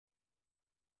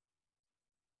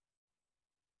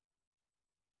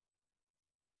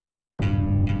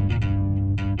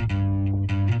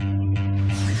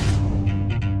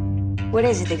What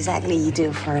is it exactly you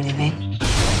do for a living?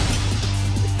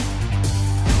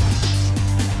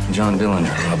 John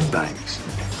Dillinger of banks.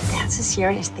 That's a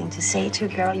serious thing to say to a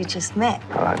girl you just met.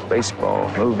 I like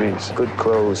baseball, movies, good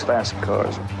clothes, fast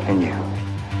cars, and you.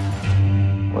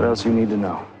 What else you need to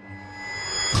know?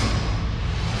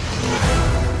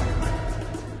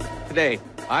 Today,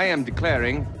 I am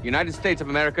declaring United States of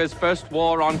America's first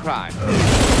war on crime.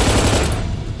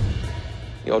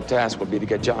 Your task will be to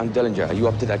get John Dillinger. Are you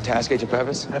up to that task, Agent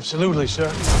Purvis? Absolutely, sir.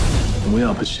 We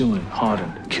are pursuing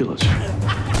hardened killers.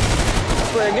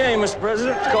 Play a game, Mr.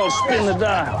 President. It's called Spin the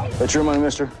Dial. That's your money,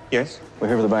 mister? Yes? We're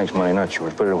here for the bank's money, not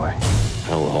yours. Put it away.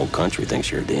 Hell, the whole country thinks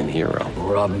you're a damn hero.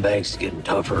 Robbing banks is getting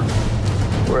tougher.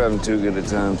 We're having too good a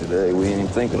time today. We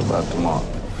ain't thinking about tomorrow.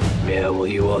 Yeah, well,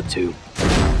 you ought to.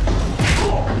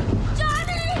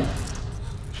 Johnny!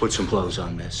 Put some clothes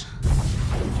on, miss.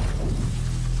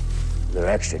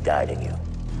 They're extraditing you.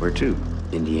 Where to?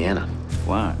 Indiana.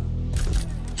 Why?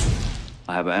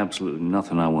 I have absolutely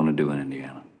nothing I want to do in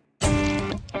Indiana.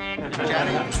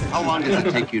 Johnny, how long does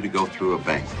it take you to go through a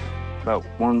bank? About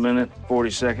 1 minute, 40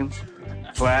 seconds.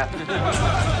 Flat.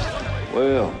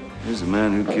 Well, here's a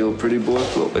man who killed pretty boy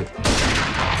Chloe.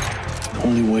 The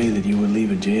only way that you would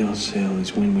leave a jail cell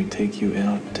is when we take you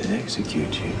out to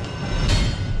execute you.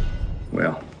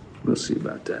 Well, we'll see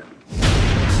about that.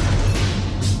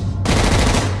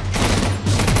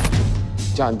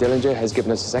 John Dillinger has given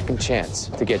us a second chance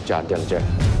to get John Dillinger.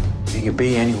 You could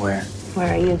be anywhere.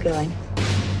 Where are you going?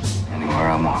 Anywhere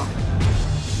I'm on.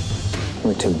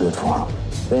 We're too good for them.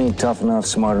 They ain't tough enough,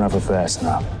 smart enough, or fast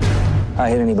enough. I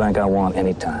hit any bank I want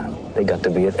anytime. They got to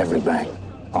be at every bank,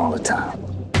 all the time.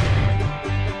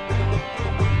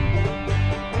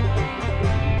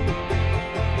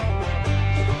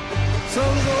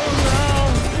 Sun goes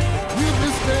down,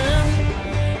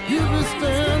 you can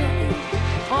stand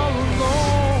all alone.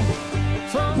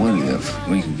 What if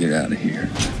we could get out of here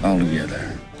all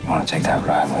together? Want to take that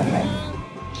ride with me?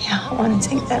 Yeah, I want to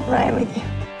take that ride with you.